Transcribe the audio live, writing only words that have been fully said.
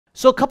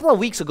So a couple of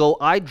weeks ago,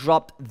 I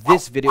dropped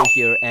this video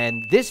here,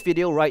 and this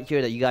video right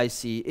here that you guys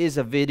see is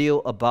a video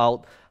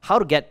about how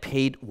to get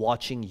paid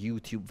watching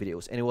YouTube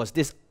videos. And it was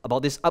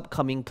about this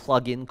upcoming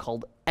plugin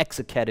called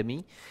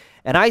XCADEMY.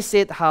 And I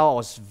said how I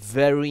was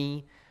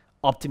very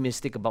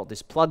optimistic about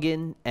this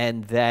plugin,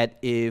 and that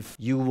if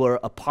you were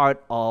a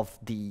part of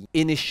the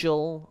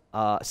initial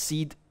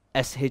seed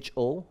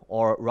SHO,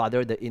 or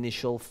rather the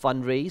initial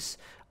fundraise,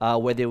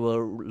 where they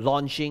were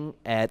launching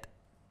at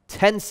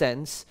 10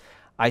 cents,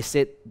 I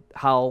said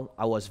how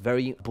I was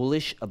very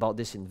bullish about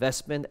this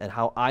investment and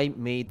how I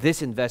made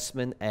this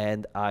investment,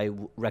 and I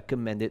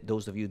recommended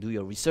those of you do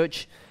your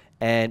research,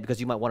 and because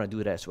you might want to do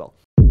it as well.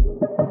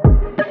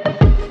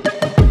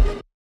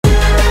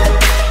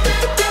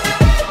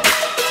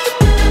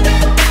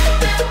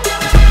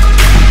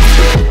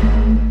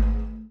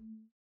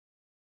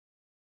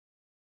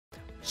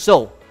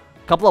 So,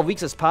 a couple of weeks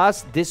has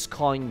passed, this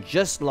coin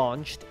just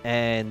launched,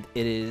 and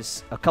it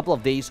is a couple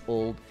of days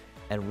old.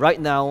 And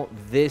right now,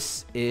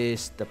 this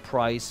is the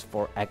price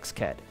for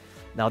XCAD.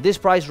 Now, this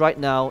price right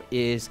now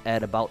is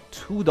at about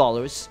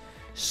 $2,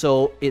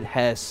 so it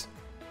has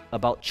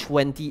about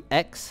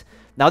 20x.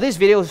 Now, this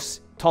video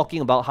is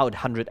talking about how it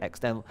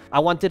 100x. Now,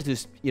 I wanted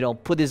to,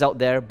 put this out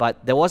there,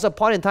 but there was a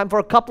point in time for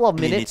a couple of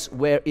minutes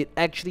where it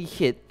actually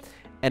hit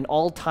an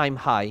all-time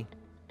high.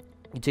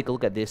 You take a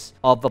look at this,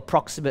 of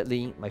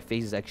approximately, my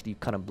face is actually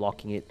kind of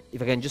blocking it.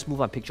 If I can just move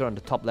my picture on the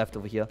top left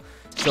over here.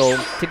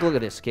 So take a look at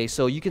this, okay?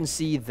 So you can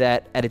see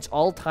that at its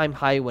all-time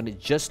high when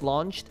it just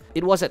launched,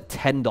 it was at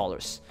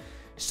 $10.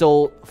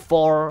 So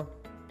for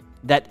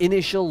that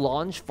initial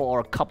launch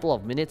for a couple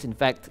of minutes, in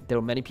fact, there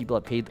were many people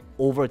that paid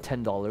over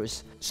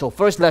 $10. So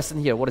first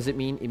lesson here, what does it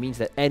mean? It means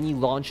that any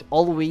launch,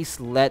 always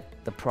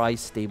let the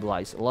price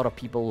stabilize. A lot of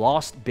people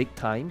lost big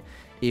time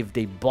if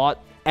they bought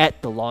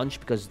at the launch,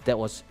 because that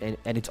was, and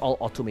it's all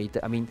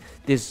automated. I mean,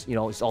 this,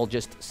 it's all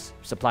just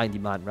supply and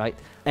demand, right?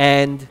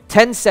 And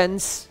 10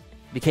 cents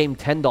became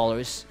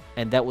 $10,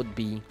 and that would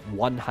be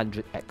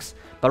 100x.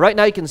 But right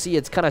now you can see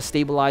it's kind of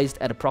stabilized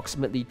at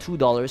approximately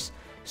 $2.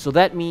 So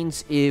that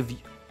means if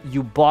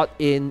you bought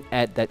in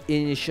at that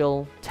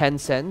initial 10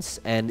 cents,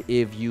 and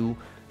if you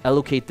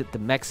allocated the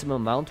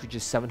maximum amount, which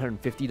is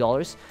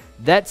 $750,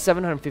 that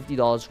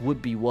 $750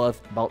 would be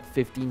worth about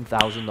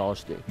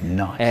 $15,000 today.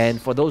 Nice.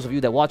 And for those of you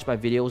that watch my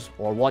videos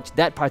or watch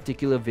that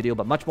particular video,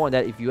 but much more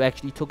than that, if you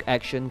actually took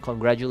action,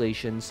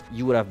 congratulations,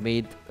 you would have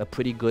made a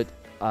pretty good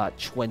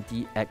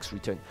 20x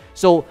return.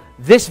 So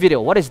this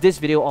video, what is this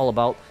video all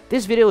about?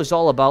 This video is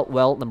all about,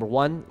 well, number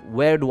one,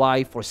 where do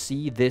I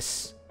foresee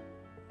this,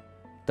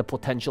 the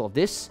potential of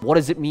this? What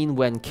does it mean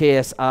when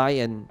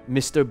KSI and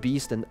Mr.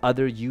 Beast and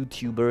other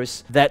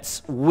YouTubers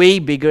that's way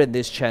bigger in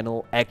this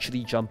channel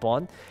actually jump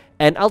on?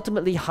 And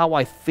ultimately, how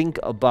I think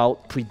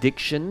about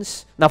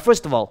predictions. Now,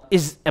 first of all,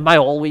 am I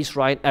always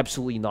right?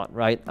 Absolutely not,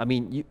 right? I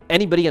mean,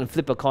 anybody can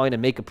flip a coin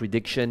and make a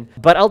prediction,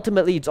 but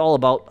ultimately, it's all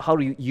about how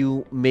do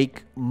you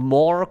make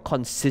more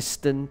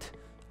consistent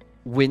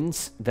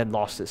wins than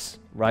losses,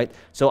 right?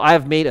 So I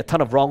have made a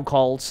ton of wrong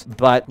calls,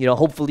 but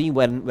hopefully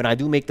when I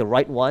do make the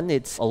right one,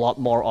 it's a lot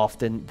more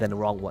often than the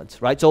wrong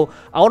ones, right? So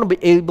I want to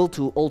be able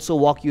to also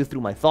walk you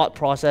through my thought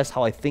process,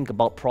 how I think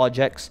about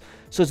projects.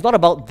 So it's not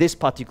about this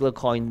particular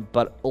coin,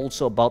 but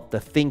also about the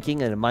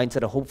thinking and the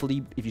mindset. And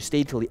hopefully, if you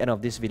stay till the end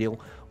of this video,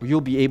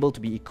 you'll be able to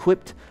be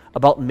equipped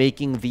about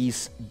making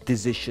these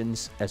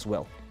decisions as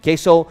well. Okay,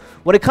 so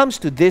when it comes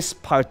to this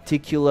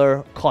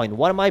particular coin,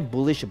 why am I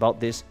bullish about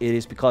this? It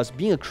is because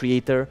being a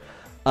creator,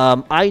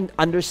 I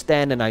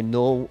understand and I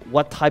know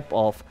what type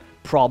of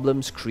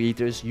problems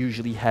creators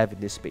usually have in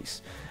this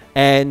space.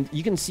 And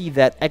you can see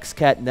that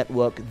XCAD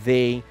Network,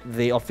 they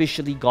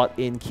officially got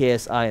in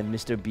KSI and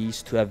Mr.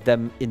 Beast to have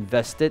them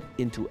invested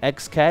into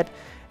XCAD.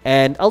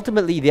 And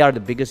ultimately, they are the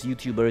biggest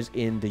YouTubers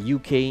in the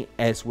UK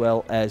as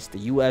well as the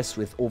US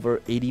with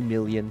over 80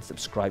 million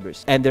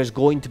subscribers. And there's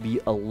going to be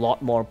a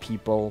lot more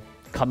people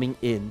coming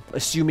in,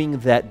 assuming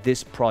that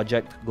this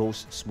project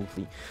goes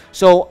smoothly.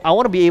 So I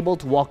want to be able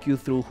to walk you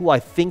through who I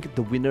think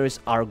the winners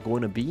are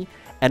going to be,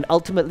 and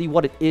ultimately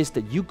what it is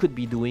that you could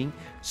be doing.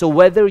 So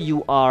whether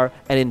you are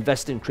an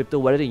investor in crypto,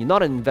 whether you're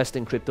not an investor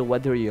in crypto,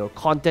 whether you're a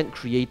content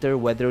creator,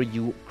 whether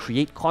you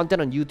create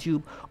content on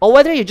YouTube, or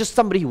whether you're just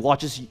somebody who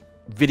watches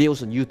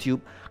videos on YouTube,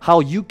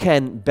 how you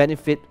can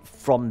benefit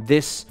from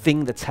this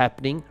thing that's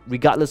happening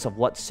regardless of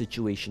what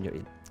situation you're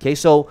in. Okay,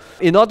 so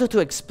in order to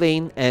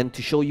explain and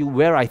to show you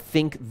where I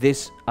think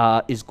this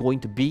is going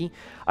to be,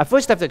 I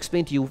first have to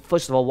explain to you,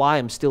 first of all, why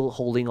I'm still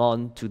holding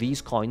on to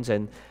these coins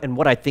and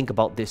what I think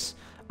about this,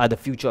 the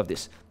future of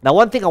this. Now,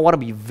 one thing I want to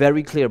be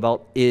very clear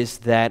about is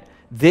that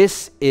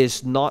this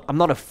is not, I'm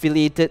not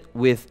affiliated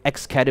with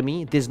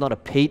XCADEMY. This is not a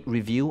paid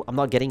review. I'm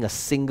not getting a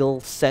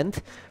single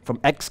cent from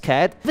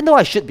XCAD, even though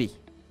I should be.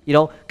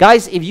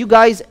 Guys, if you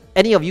guys,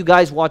 any of you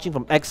guys watching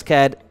from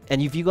XCAD,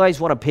 and if you guys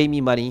want to pay me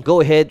money,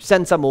 go ahead,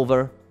 send some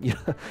over.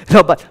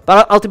 But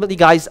ultimately,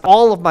 guys,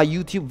 all of my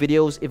YouTube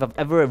videos, if I've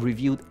ever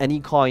reviewed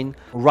any coin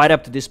right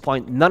up to this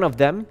point, none of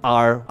them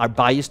are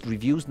biased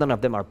reviews. None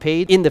of them are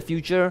paid. In the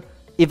future,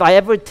 if I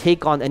ever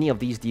take on any of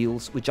these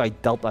deals, which I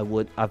doubt I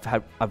would,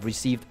 I've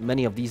received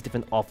many of these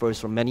different offers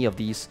from many of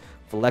these,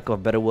 for lack of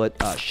a better word,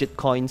 shit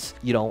coins.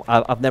 You know,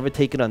 I've never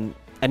taken on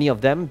any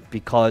of them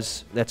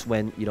because that's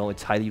when, you know,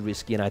 it's highly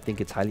risky and I think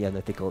it's highly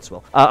unethical as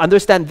well.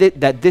 Understand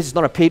that this is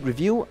not a paid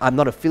review. I'm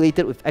not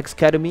affiliated with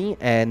XCADEMY,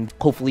 and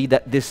hopefully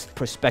that this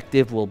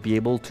perspective will be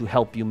able to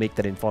help you make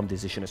that informed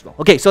decision as well.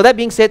 Okay, so that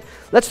being said,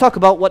 let's talk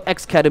about what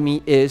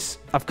XCADEMY is.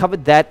 I've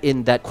covered that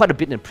quite a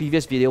bit in a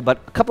previous video,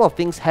 but a couple of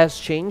things has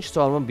changed,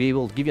 so I want to be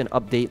able to give you an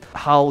update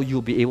how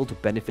you'll be able to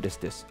benefit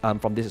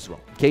from this as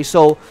well. Okay,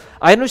 so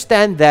I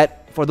understand that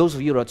for those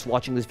of you that's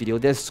watching this video,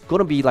 there's going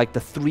to be like the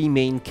 3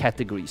 main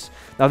categories.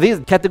 Now, this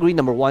category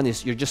number 1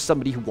 is you're just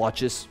somebody who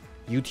watches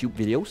YouTube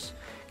videos.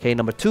 Okay,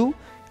 number 2,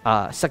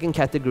 second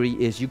category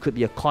is you could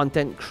be a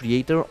content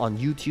creator on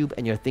YouTube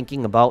and you're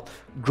thinking about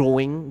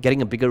growing,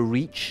 getting a bigger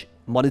reach,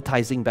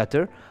 monetizing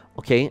better.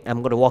 Okay,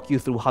 I'm going to walk you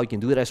through how you can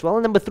do it as well.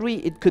 And number 3,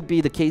 it could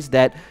be the case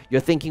that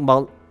you're thinking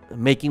about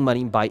making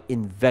money by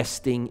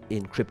investing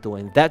in crypto,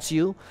 and that's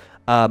you.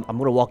 I'm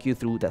going to walk you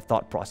through that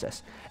thought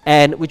process.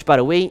 And which, by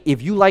the way,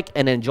 if you like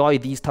and enjoy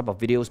these type of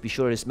videos, be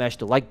sure to smash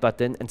the like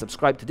button and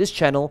subscribe to this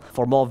channel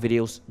for more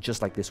videos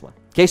just like this one.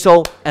 Okay,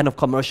 so end of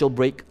commercial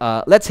break.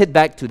 Let's head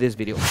back to this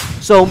video.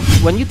 So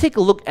when you take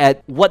a look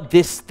at what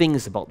this thing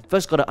is about,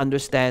 first got to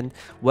understand,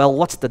 well,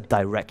 what's the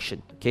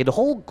direction? Okay, the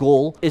whole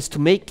goal is to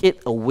make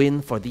it a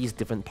win for these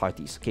different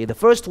parties. Okay, the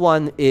first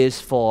one is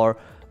for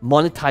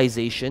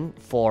monetization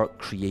for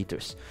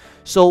creators.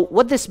 So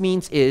what this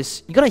means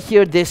is you're going to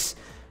hear this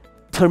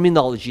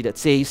terminology that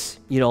says,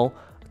 you know,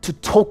 to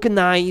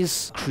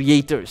tokenize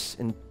creators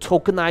and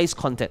tokenize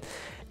content.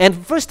 And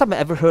first time I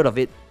ever heard of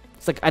it,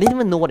 it's like I didn't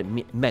even know what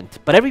it meant,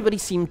 but everybody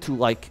seemed to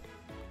like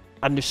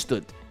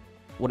understood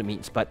what it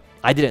means, but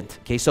I didn't.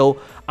 Okay,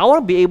 so I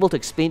want to be able to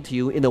explain to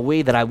you in a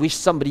way that I wish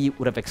somebody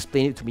would have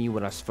explained it to me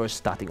when I was first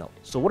starting out.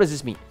 So what does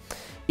this mean?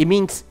 It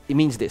means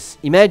this.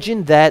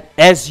 Imagine that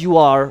as you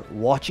are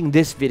watching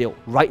this video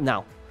right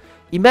now,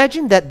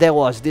 imagine that there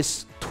was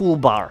this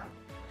toolbar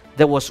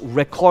that was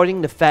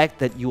recording the fact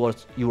that you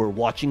were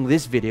watching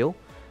this video,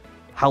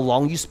 how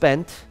long you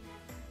spent,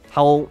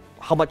 how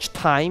much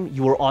time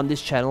you were on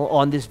this channel,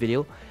 on this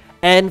video,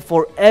 and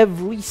for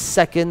every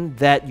second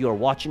that you're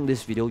watching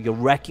this video, you're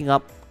racking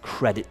up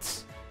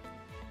credits.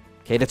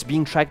 Okay, that's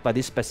being tracked by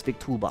this specific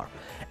toolbar.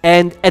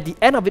 And at the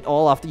end of it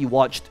all, after you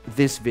watched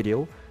this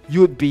video,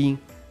 you would be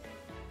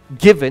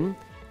given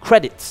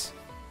credits.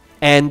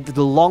 And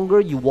the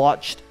longer you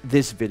watched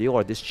this video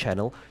or this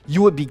channel,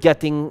 you would be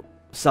getting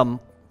some,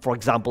 for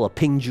example, a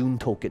Peng Joon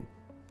token.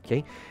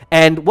 Okay,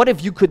 and what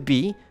if you could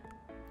be,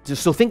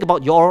 so think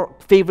about your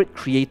favorite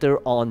creator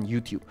on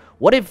YouTube.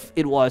 What if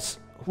it was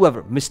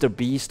whoever, Mr.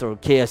 Beast or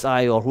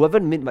KSI or whoever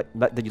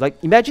that you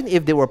like? Imagine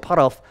if they were part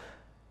of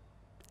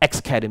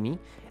XCADEMY,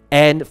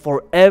 and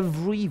for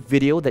every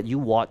video that you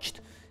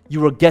watched, you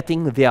were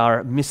getting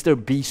their Mr.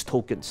 Beast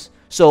tokens.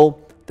 So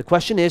the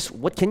question is,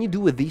 what can you do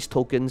with these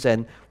tokens,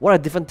 and what are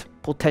different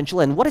potential,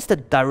 and what is the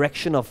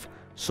direction of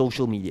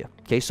social media?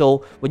 Okay,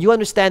 so when you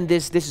understand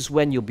this is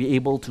when you'll be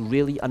able to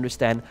really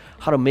understand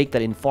how to make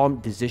that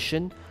informed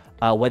decision,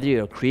 whether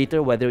you're a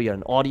creator, whether you're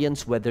an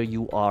audience, whether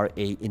you are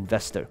an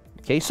investor.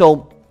 Okay,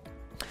 so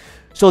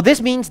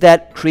this means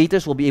that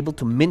creators will be able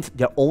to mint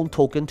their own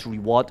token to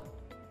reward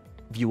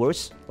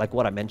viewers, like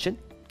what I mentioned.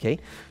 Okay,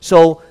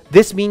 so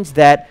this means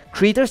that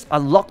creators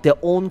unlock their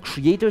own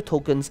creator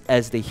tokens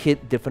as they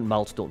hit different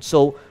milestones.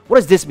 So what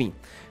does this mean?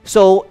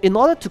 So in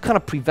order to kind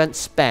of prevent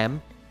spam,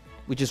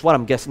 which is what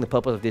I'm guessing the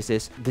purpose of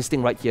this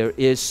thing right here,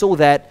 is so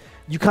that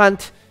you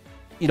can't,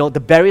 you know, the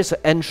barriers of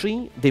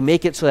entry, they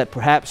make it so that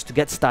perhaps to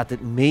get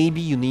started,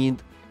 maybe you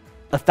need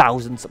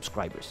 1,000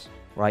 subscribers,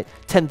 right?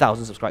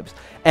 10,000 subscribers.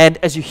 And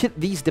as you hit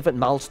these different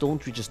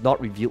milestones, which is not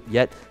revealed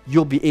yet,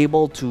 you'll be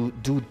able to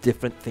do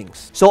different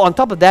things. So on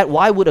top of that,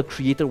 why would a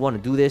creator want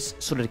to do this?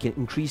 So that they can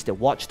increase their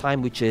watch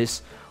time, which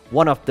is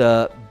one of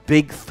the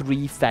big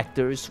 3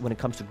 factors when it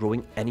comes to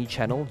growing any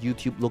channel.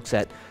 YouTube looks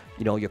at,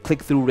 you know, your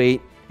click-through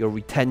rate, your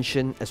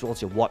retention, as well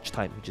as your watch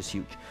time, which is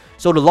huge.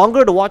 So the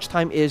longer the watch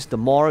time is, the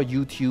more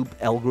YouTube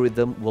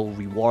algorithm will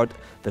reward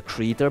the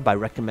creator by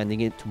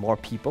recommending it to more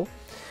people.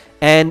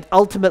 And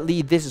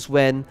ultimately, this is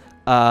when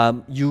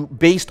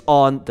based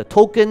on the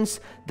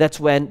tokens,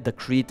 that's when the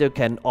creator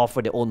can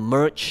offer their own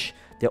merch,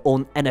 their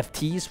own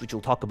NFTs, which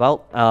we'll talk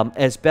about,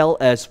 as well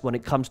as when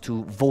it comes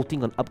to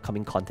voting on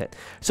upcoming content.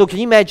 So can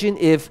you imagine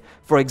if,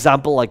 for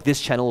example, like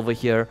this channel over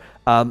here,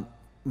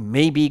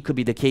 maybe it could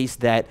be the case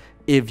that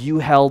if you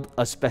held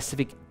a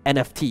specific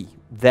NFT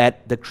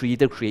that the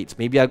creator creates,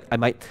 maybe I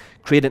might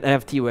create an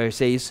NFT where it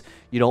says,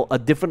 you know, a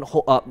different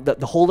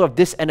the holder of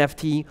this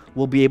NFT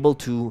will be able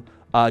to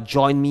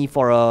join me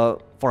for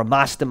a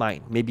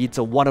mastermind. Maybe it's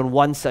a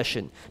one-on-one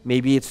session.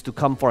 Maybe it's to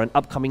come for an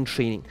upcoming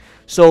training.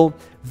 So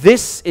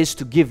this is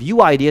to give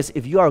you ideas,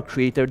 if you are a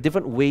creator,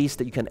 different ways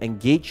that you can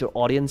engage your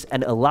audience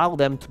and allow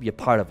them to be a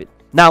part of it.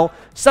 Now,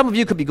 some of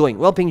you could be going,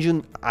 well, Peng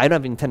Joon, I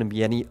don't intend to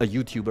be a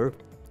YouTuber.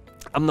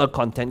 I'm not a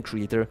content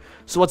creator,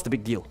 so what's the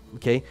big deal?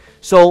 Okay,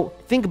 so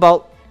think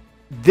about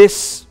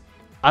this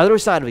other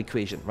side of the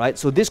equation, right?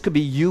 So this could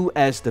be you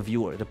as the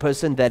viewer, the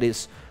person that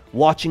is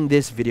watching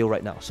this video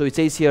right now. So it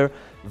says here,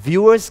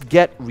 viewers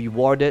get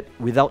rewarded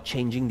without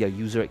changing their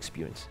user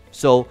experience.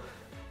 So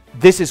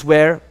this is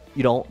where,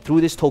 you know,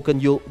 through this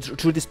token,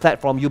 through this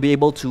platform, you'll be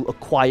able to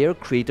acquire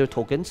creator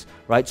tokens,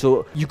 right?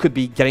 So you could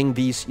be getting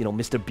these, you know,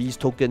 Mr.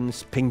 Beast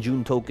tokens, Peng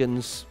Joon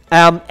tokens,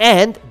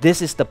 and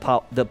this is the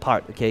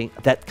part, okay,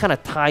 that kind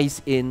of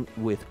ties in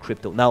with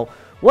crypto. Now,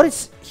 what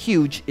is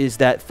huge is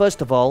that,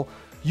 first of all,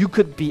 you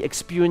could be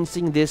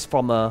experiencing this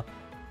from a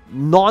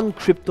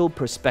non-crypto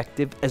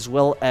perspective as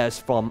well as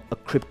from a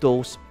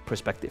crypto's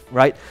perspective,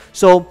 right?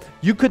 So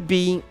you could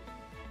be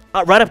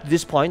right up to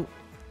this point,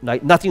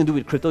 like nothing to do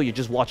with crypto, you're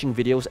just watching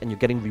videos and you're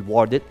getting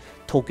rewarded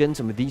tokens,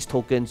 and with these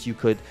tokens you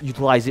could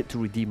utilize it to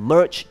redeem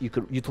merch, you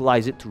could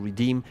utilize it to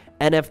redeem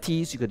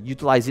NFTs, you could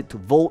utilize it to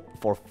vote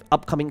for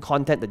upcoming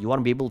content that you want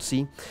to be able to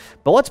see.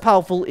 But what's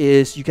powerful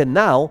is you can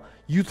now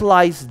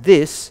utilize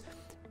this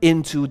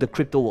into the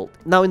crypto world.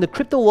 Now in the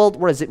crypto world,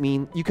 what does it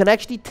mean? You can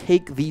actually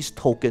take these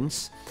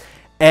tokens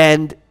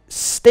and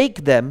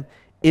stake them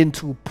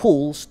into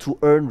pools to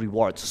earn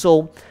rewards.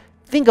 So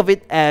think of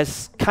it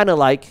as kind of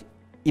like,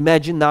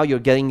 imagine now you're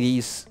getting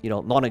these, you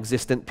know,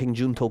 non-existent Peng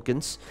Joon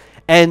tokens,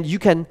 and you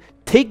can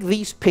take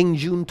these Peng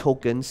Joon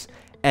tokens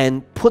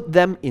and put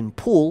them in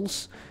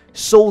pools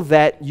so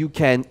that you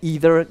can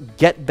either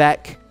get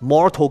back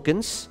more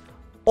tokens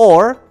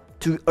or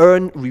to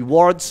earn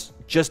rewards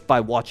just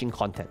by watching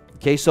content.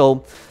 Okay,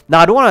 so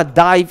now I don't want to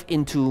dive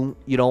into,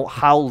 you know,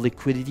 how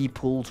liquidity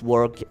pools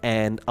work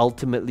and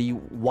ultimately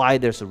why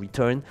there's a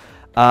return.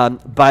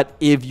 But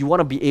if you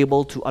want to be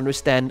able to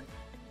understand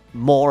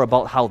more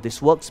about how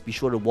this works, be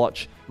sure to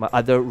watch my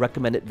other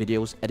recommended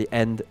videos at the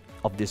end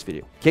of this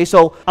video. Okay,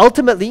 so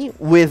ultimately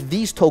with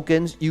these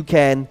tokens, you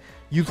can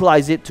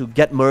utilize it to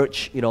get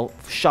merch, you know,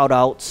 shout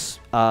outs,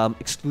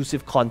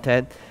 exclusive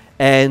content,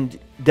 and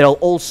there'll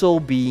also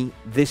be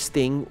this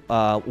thing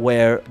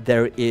where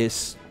there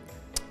is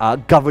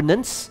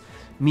governance,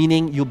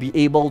 meaning you'll be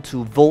able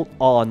to vote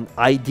on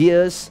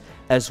ideas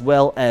as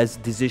well as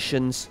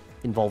decisions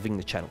involving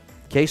the channel.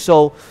 Okay,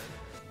 so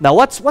now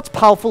what's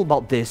powerful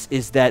about this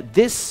is that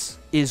this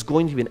is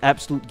going to be an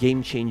absolute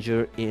game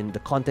changer in the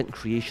content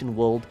creation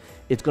world.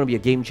 It's going to be a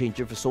game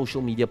changer for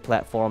social media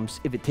platforms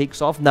if it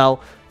takes off. Now,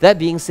 that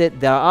being said,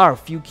 there are a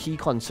few key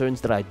concerns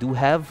that I do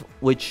have,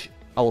 which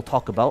I will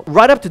talk about.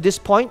 Right up to this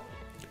point,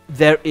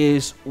 there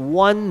is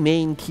one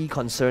main key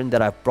concern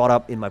that I've brought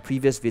up in my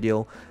previous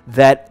video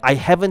that I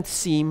haven't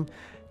seen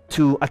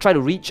to, I try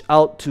to reach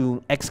out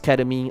to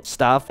XCADEMY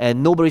staff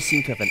and nobody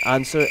seemed to have an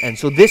answer. And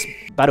so this,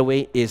 by the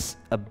way, is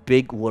a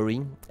big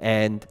worry.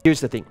 And here's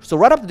the thing. So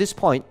right up to this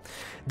point,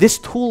 this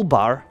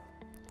toolbar,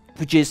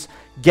 which is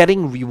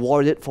getting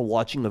rewarded for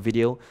watching a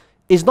video,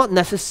 is not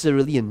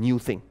necessarily a new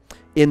thing.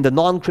 In the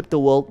non-crypto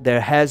world,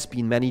 there has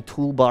been many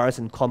toolbars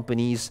and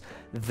companies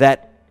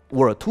that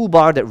were a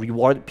toolbar that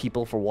rewarded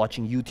people for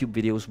watching YouTube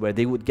videos where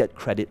they would get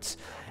credits.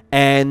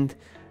 And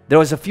there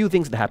was a few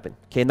things that happened.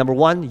 Okay, number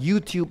one,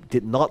 YouTube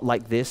did not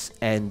like this,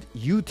 and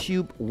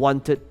YouTube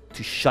wanted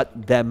to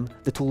shut the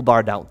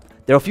toolbar down.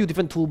 There are a few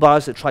different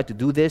toolbars that tried to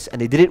do this,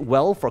 and they did it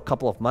well for a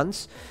couple of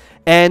months.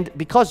 And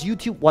because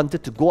YouTube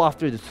wanted to go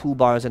after the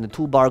toolbars and the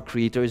toolbar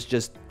creators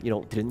just, you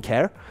know, didn't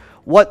care,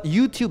 what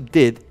YouTube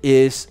did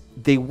is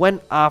they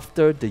went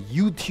after the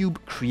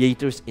YouTube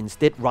creators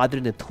instead rather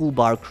than the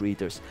toolbar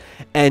creators.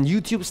 And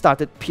YouTube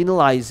started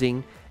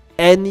penalizing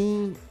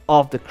any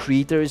of the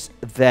creators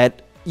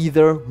that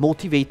either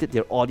motivated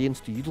their audience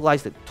to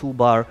utilize the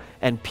toolbar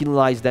and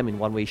penalize them in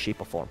one way,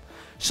 shape, or form.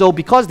 So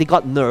because they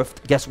got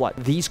nerfed, guess what?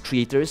 These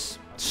creators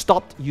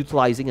stopped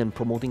utilizing and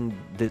promoting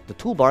the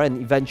toolbar,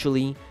 and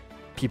eventually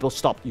people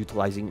stopped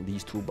utilizing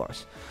these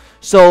toolbars.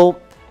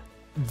 So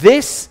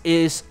this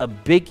is a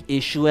big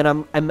issue,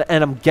 and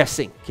I'm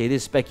guessing, okay,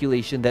 this is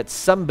speculation, that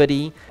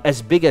somebody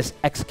as big as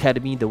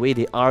XCADEMY, the way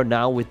they are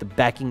now with the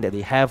backing that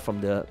they have from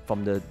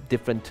the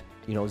different,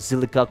 you know,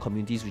 Zilliqa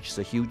communities, which is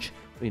a huge,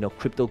 you know,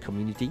 crypto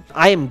community,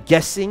 I am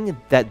guessing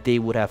that they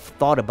would have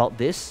thought about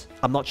this.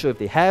 I'm not sure if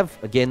they have.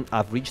 Again,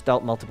 I've reached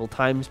out multiple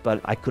times,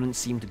 but I couldn't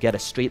seem to get a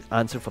straight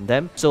answer from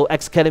them. So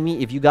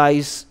XCADEMY, if you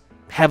guys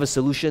have a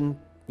solution,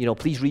 you know,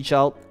 please reach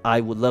out. I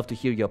would love to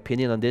hear your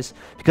opinion on this,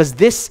 because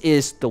this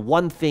is the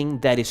one thing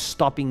that is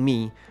stopping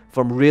me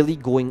from really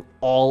going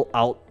all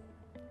out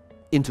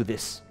into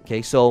this.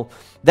 Okay, so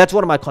that's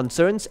one of my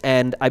concerns,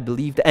 and I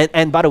believe that,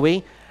 and by the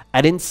way,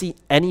 I didn't see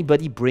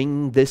anybody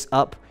bring this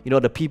up. You know,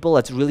 the people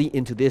that's really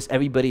into this,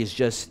 everybody is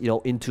just, you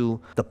know,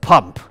 into the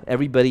pump.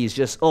 Everybody is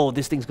just, oh,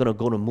 this thing's gonna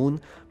go to the moon,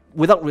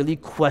 without really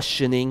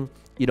questioning,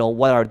 you know,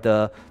 what are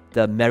the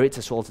merits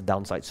as well as the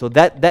downside. So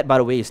that by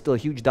the way is still a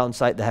huge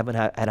downside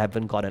that I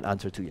haven't got an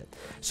answer to yet.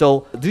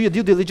 So do your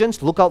due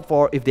diligence. Look out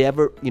for if they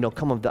ever, you know,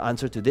 come up with the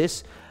answer to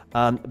this,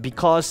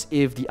 because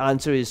if the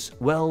answer is,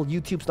 well,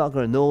 YouTube's not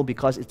gonna know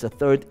because it's a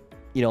third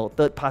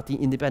party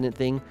independent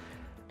thing,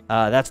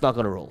 that's not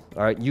gonna roll.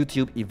 All right,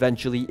 YouTube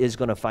eventually is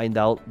gonna find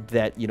out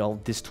that, you know,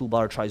 this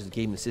toolbar tries to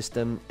game the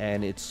system,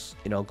 and it's,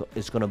 you know,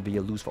 it's gonna be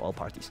a lose for all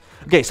parties.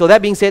 Okay, so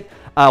that being said,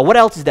 what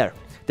else is there?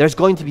 there's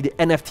going to be the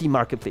NFT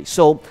marketplace.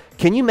 So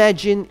can you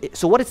imagine,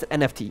 so what is the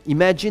NFT?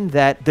 Imagine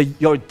that the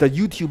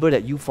YouTuber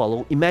that you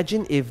follow,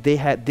 imagine if they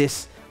had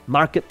this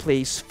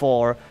marketplace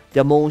for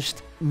the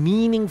most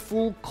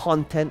meaningful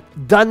content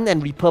done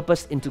and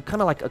repurposed into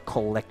kind of like a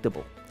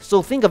collectible.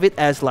 So think of it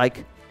as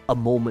like a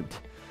moment.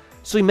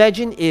 So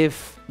imagine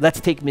if, let's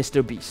take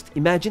Mr. Beast.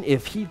 Imagine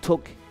if he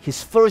took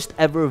his first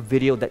ever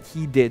video that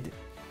he did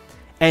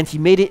and he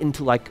made it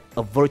into like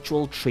a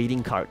virtual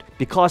trading card.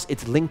 Because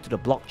it's linked to the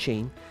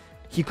blockchain,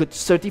 he could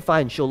certify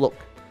and show, look,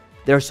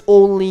 there's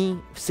only,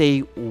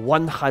 say,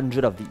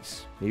 100 of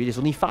these. Maybe there's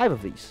only 5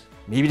 of these.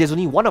 Maybe there's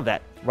only 1 of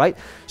that, right?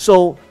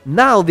 So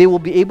now they will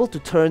be able to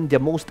turn their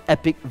most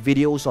epic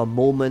videos or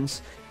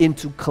moments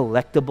into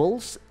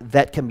collectibles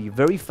that can be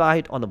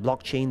verified on the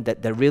blockchain,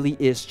 that there really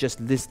is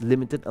just this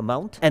limited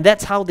amount. And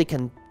that's how they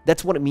can,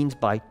 that's what it means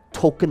by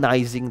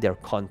tokenizing their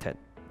content,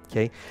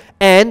 okay?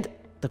 And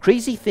the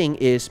crazy thing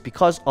is,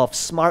 because of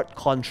smart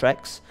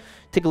contracts,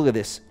 take a look at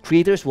this.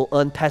 Creators will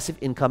earn passive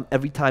income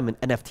every time an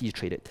NFT is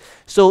traded.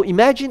 So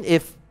imagine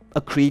if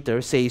a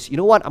creator says, you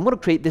know what, I'm going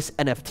to create this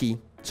NFT.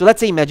 So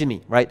let's say, imagine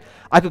me, right?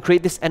 I could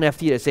create this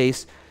NFT that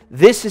says,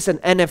 this is an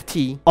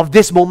NFT of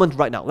this moment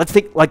right now. Let's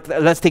take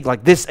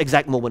like this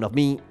exact moment of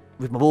me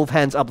with my both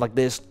hands up like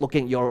this,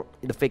 looking at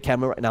the fake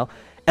camera right now.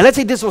 And let's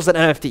say this was an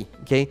NFT,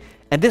 okay?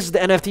 And this is the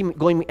NFT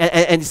going,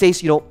 and it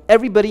says, you know,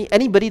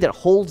 anybody that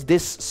holds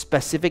this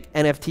specific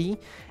NFT,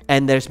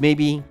 and there's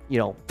maybe, you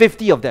know,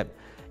 50 of them,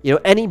 you know,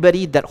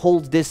 anybody that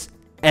holds this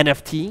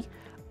NFT,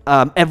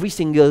 every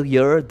single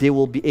year, they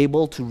will be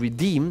able to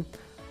redeem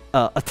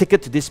a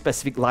ticket to this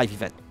specific live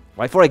event,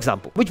 right? For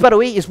example, which by the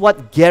way is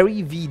what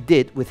Gary V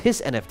did with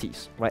his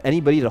NFTs, right?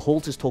 Anybody that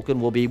holds his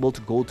token will be able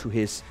to go to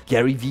his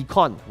Gary V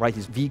Con, right?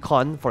 His V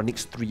Con for the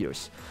next 3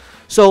 years.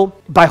 So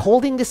by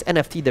holding this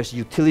NFT, there's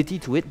utility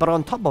to it, but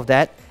on top of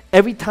that,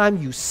 every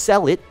time you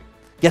sell it,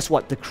 guess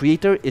what? The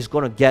creator is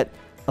going to get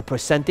a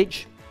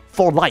percentage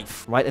for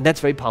life, right? And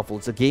that's very powerful.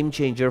 It's a game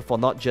changer for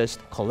not just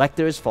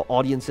collectors, for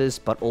audiences,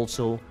 but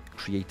also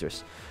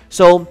creators.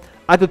 So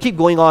I could keep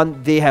going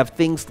on. They have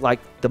things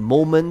like the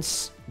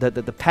moments,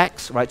 the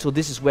packs, right? So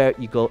this is where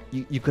you go,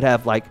 you could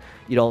have like,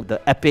 you know, the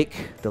epic,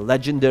 the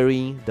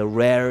legendary, the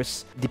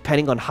rares,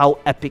 depending on how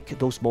epic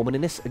those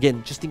moments is.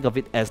 Again, just think of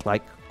it as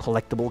like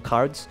collectible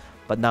cards,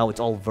 but now it's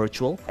all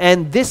virtual.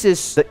 And this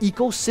is the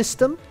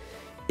ecosystem,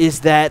 is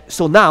that,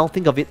 so now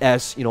think of it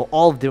as, you know,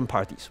 all different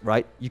parties,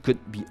 right? You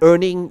could be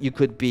earning, you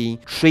could be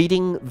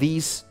trading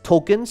these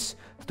tokens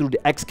through the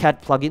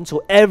XCAD plugin.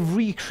 So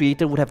every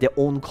creator would have their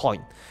own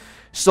coin.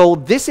 So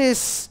this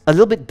is a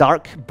little bit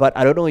dark, but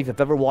I don't know if you've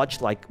ever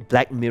watched like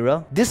Black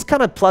Mirror. This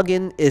kind of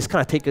plugin is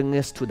kind of taking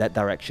us to that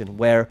direction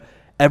where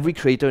every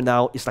creator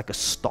now is like a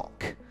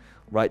stock,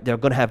 right? They're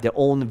going to have their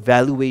own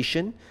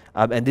valuation,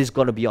 and this is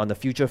going to be on the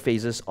future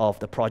phases of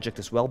the project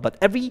as well. But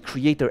every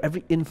creator,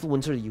 every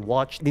influencer that you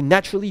watch, they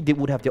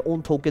would have their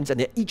own tokens,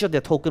 and each of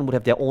their token would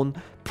have their own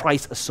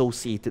price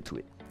associated to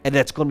it. And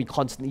that's going to be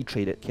constantly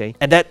traded, okay?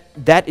 And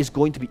that is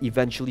going to be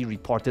eventually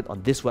reported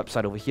on this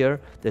website over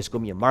here. There's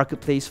going to be a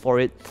marketplace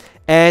for it.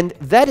 And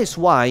that is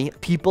why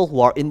people who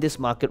are in this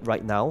market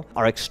right now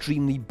are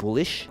extremely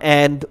bullish.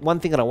 And one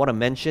thing that I want to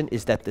mention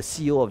is that the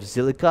CEO of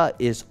Zilliqa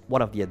is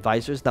one of the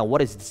advisors. Now,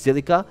 what is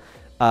Zilliqa?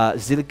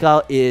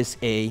 Zilliqa is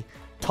a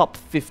top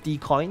 50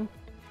 coin.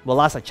 Well,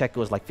 last I checked, it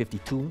was like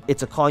 52.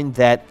 It's a coin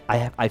that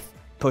I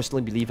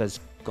personally believe has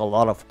got a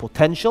lot of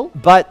potential.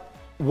 But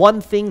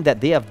one thing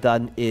that they have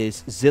done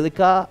is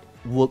Zilliqa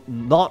would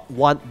not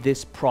want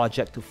this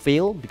project to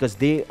fail because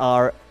they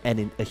are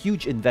a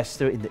huge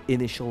investor in the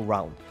initial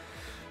round.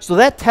 So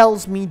that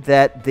tells me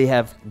that they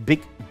have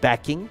big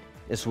backing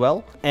as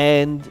well.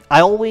 And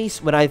I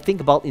always, when I think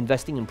about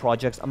investing in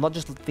projects, I'm not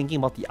just thinking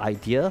about the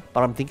idea,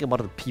 but I'm thinking about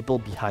the people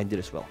behind it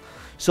as well.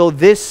 So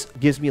this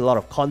gives me a lot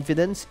of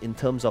confidence in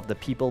terms of the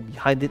people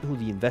behind it, who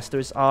the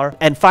investors are.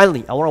 And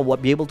finally, I want to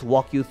be able to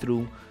walk you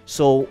through,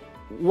 so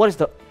what is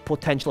the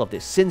potential of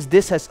this? Since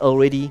this has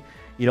already,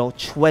 you know,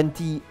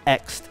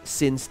 20x'd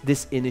since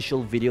this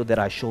initial video that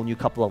I shown you a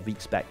couple of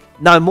weeks back.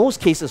 Now, in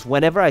most cases,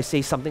 whenever I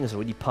say something is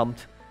already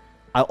pumped,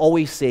 I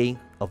always say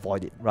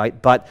avoid it,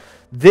 right? But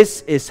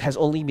this has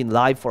only been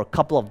live for a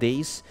couple of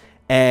days,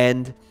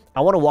 and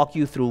I want to walk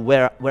you through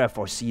where I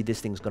foresee this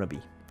thing's going to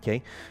be.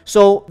 Okay,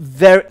 so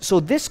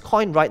this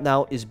coin right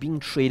now is being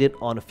traded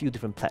on a few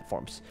different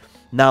platforms.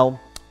 Now,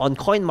 on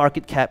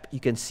CoinMarketCap, you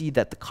can see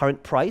that the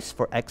current price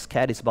for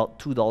XCAD is about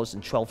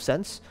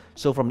 $2.12.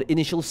 So from the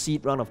initial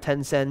seed round of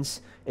 10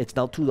 cents, it's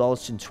now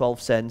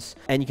 $2.12.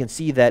 And you can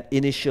see that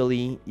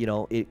initially, you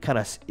know, it's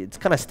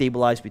kind of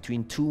stabilized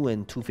between 2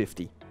 and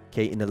 250,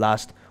 okay, in the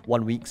last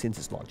 1 week since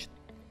it's launched.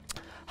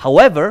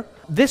 However,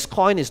 this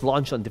coin is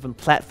launched on different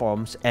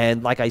platforms,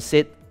 and like I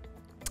said,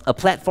 a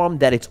platform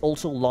that it's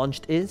also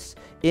launched is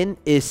in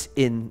the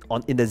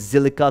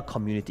Zilliqa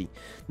community.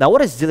 Now,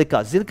 what is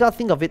Zilliqa? Zilliqa,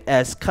 think of it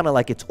as kind of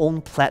like its own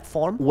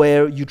platform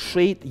where you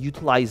trade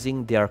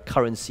utilizing their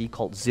currency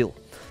called ZIL.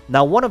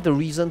 Now, one of the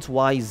reasons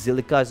why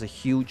Zilliqa is a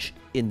huge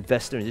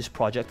investor in this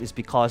project is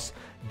because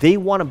they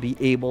want to be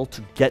able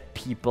to get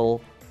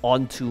people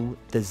onto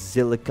the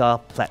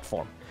Zilliqa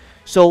platform.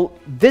 So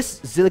this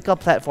Zilliqa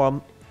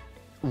platform,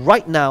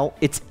 right now,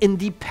 it's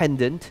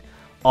independent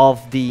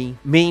of the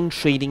main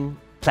trading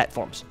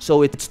platforms.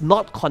 So it's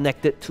not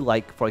connected to,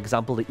 like, for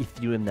example, the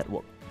Ethereum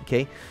network,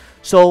 okay?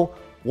 So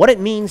what it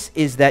means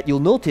is that you'll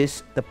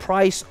notice the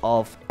price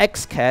of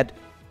XCAD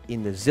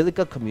in the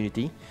Zilliqa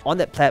community on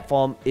that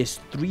platform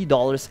is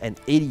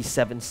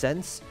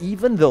 $3.87,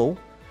 even though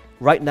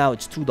right now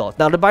it's $2.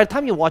 Now, by the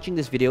time you're watching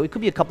this video, it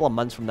could be a couple of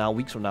months from now,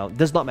 weeks from now, it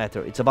does not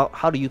matter. It's about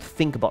how do you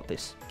think about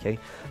this, okay?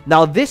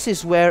 Now, this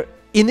is where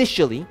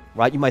initially,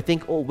 right, you might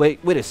think, oh,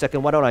 wait a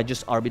second, why don't I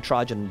just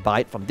arbitrage and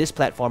buy it from this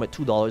platform at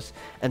 $2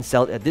 and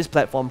sell it at this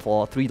platform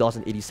for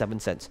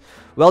 $3.87?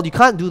 Well, you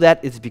can't do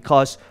that. It's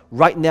because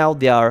right now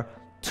there are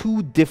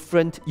two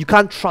different, you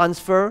can't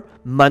transfer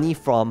money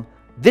from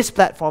this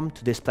platform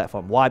to this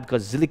platform. Why?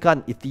 Because Zilliqa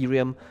and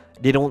Ethereum,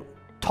 they don't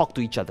talk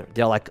to each other.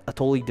 They're like a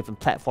totally different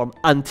platform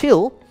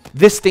until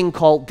this thing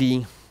called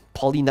the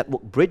Poly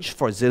Network Bridge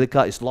for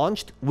Zilliqa is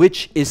launched,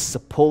 which is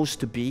supposed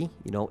to be,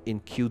 you know, in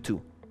Q2.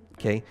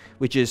 Okay,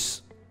 which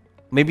is,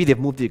 maybe they've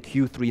moved to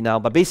Q3 now,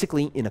 but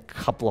basically in a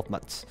couple of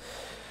months.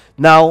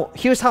 Now,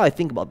 here's how I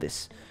think about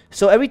this.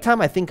 So every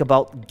time I think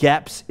about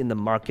gaps in the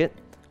market,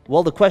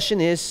 well, the question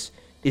is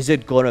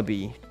it going to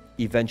be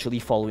eventually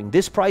following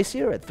this price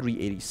here at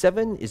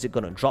 $3.87? Is it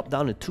going to drop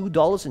down to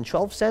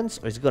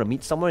 $2.12? Or is it going to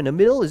meet somewhere in the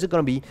middle? Is it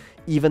going to be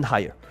even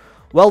higher?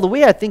 Well, the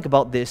way I think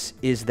about this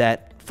is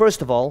that,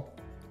 first of all,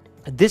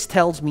 this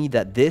tells me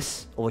that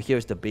this over here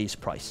is the base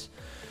price.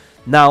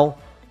 Now,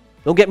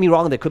 don't get me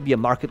wrong, there could be a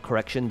market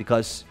correction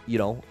because, you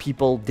know,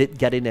 people did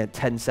get in at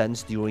 10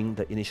 cents during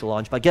the initial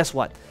launch. But guess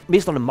what?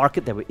 Based on the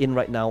market that we're in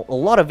right now, a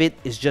lot of it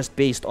is just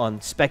based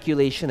on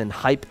speculation and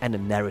hype and a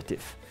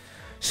narrative.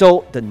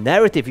 So the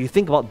narrative, if you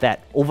think about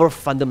that over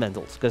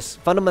fundamentals, because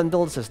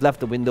fundamentals has left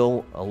the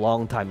window a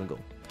long time ago,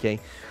 okay?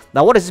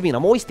 Now, what does this mean?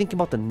 I'm always thinking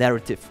about the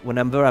narrative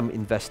whenever I'm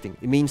investing.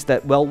 It means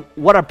that, well,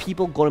 what are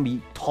people going to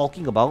be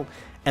talking about?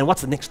 And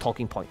what's the next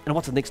talking point? And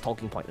what's the next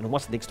talking point? And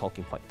what's the next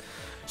talking point?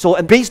 So,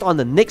 and based on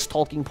the next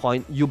talking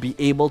point, you'll be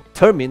able to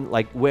determine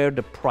like where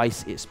the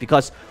price is.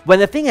 Because when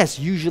the thing has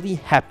usually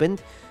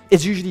happened,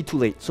 it's usually too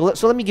late. So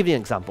let me give you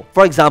an example.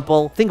 For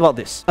example, think about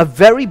this. A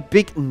very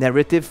big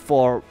narrative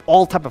for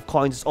all type of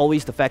coins is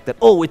always the fact that,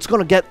 oh, it's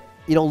going to get,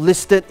 you know,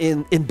 listed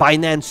in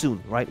Binance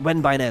soon, right?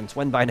 When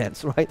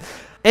Binance, right?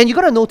 And you're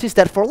going to notice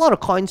that for a lot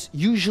of coins,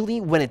 usually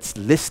when it's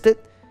listed,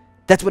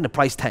 that's when the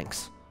price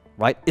tanks,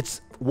 right?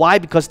 It's why?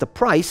 Because the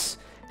price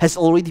has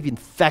already been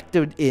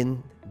factored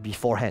in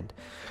beforehand.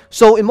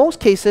 So in most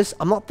cases,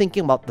 I'm not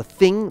thinking about the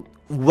thing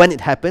when it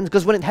happens,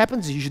 because when it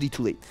happens, it's usually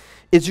too late.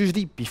 It's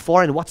usually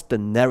before, and what's the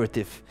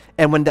narrative?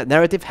 And when that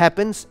narrative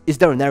happens, is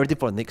there a narrative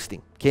for the next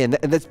thing? Okay, and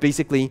that's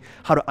basically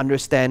how to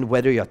understand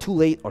whether you're too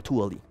late or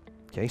too early.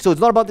 Okay, so it's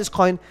not about this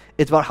coin,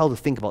 it's about how to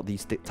think about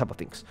these type of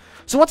things.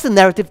 So what's the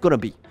narrative going to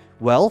be?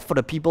 Well, for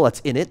the people that's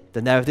in it,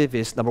 the narrative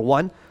is, number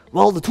one,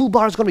 well, the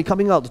toolbar is going to be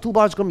coming out. The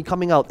toolbar is going to be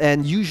coming out.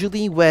 And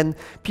usually when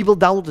people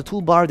download the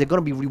toolbar, they're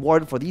going to be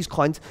rewarded for these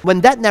coins. When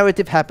that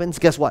narrative happens,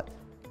 guess what?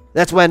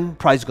 That's when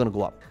price is going to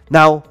go up.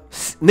 Now,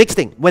 next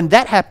thing, when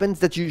that happens,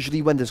 that's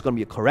usually when there's going to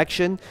be a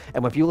correction.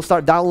 And when people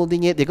start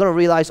downloading it, they're going to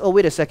realize, oh,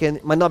 wait a second,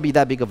 it might not be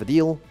that big of a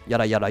deal,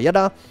 yada, yada,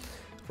 yada.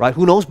 Right?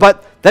 Who knows?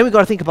 But then we got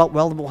to think about,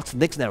 well, what's the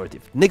next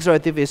narrative? The next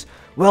narrative is,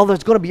 well,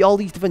 there's going to be all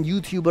these different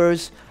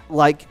YouTubers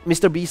like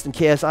Mr. Beast and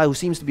KSI who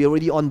seems to be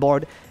already on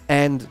board,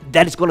 and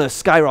that is going to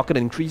skyrocket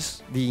and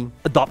increase the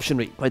adoption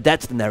rate. Right?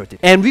 That's the narrative.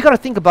 And we got to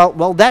think about,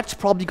 well, that's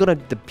probably going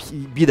to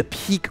be the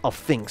peak of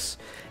things.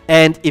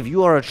 And if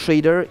you are a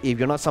trader, if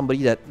you're not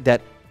somebody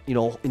that you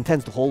know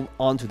intends to hold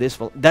on to this,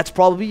 well, that's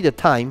probably the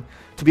time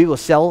to be able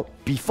to sell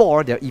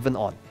before they're even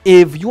on.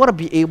 If you want to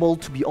be able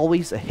to be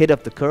always ahead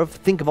of the curve,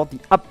 think about the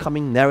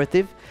upcoming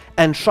narrative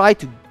and try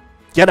to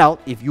get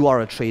out, if you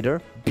are a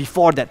trader,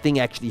 before that thing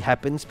actually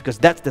happens, because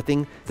that's the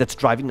thing that's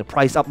driving the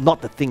price up,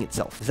 not the thing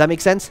itself. Does that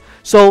make sense?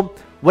 So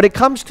when it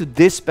comes to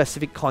this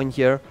specific coin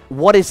here,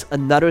 what is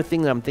another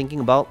thing that I'm thinking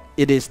about?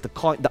 It is the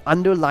coin, the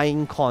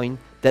underlying coin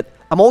that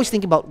I'm always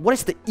thinking about. What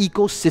is the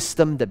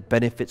ecosystem that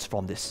benefits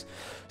from this?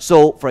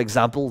 So for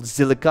example,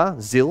 Zilliqa,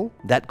 ZIL,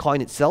 that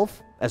coin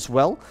itself as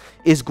well,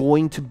 is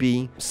going to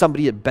be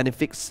somebody that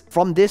benefits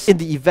from this in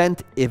the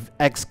event if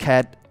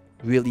XCAD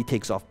really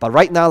takes off. But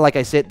right now, like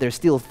I said, there's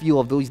still a few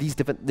of these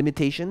different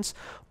limitations.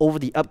 Over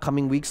the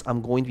upcoming weeks,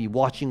 I'm going to be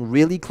watching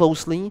really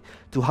closely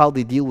to how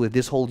they deal with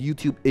this whole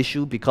YouTube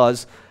issue,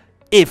 because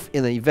if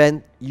in an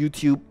event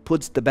YouTube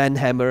puts the ban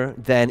hammer,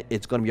 then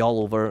it's going to be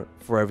all over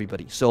for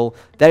everybody. So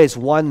that is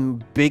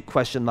one big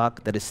question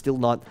mark that is still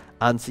not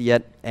answered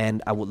yet,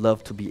 and I would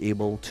love to be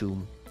able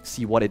to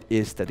see what it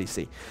is that they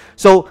say.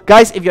 So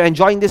guys, if you're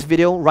enjoying this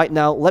video right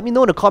now, let me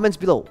know in the comments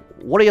below.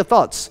 What are your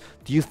thoughts?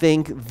 Do you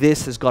think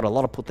this has got a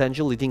lot of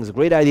potential? Do you think it's a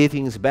great idea? Do you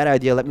think it's a bad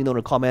idea? Let me know in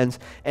the comments.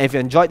 And if you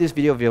enjoyed this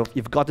video, if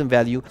you've gotten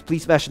value,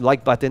 please smash the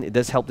like button. It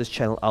does help this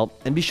channel out.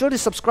 And be sure to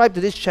subscribe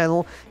to this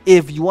channel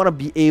if you want to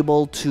be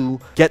able to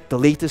get the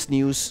latest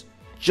news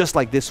just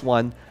like this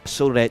one,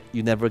 so that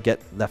you never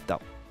get left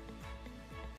out.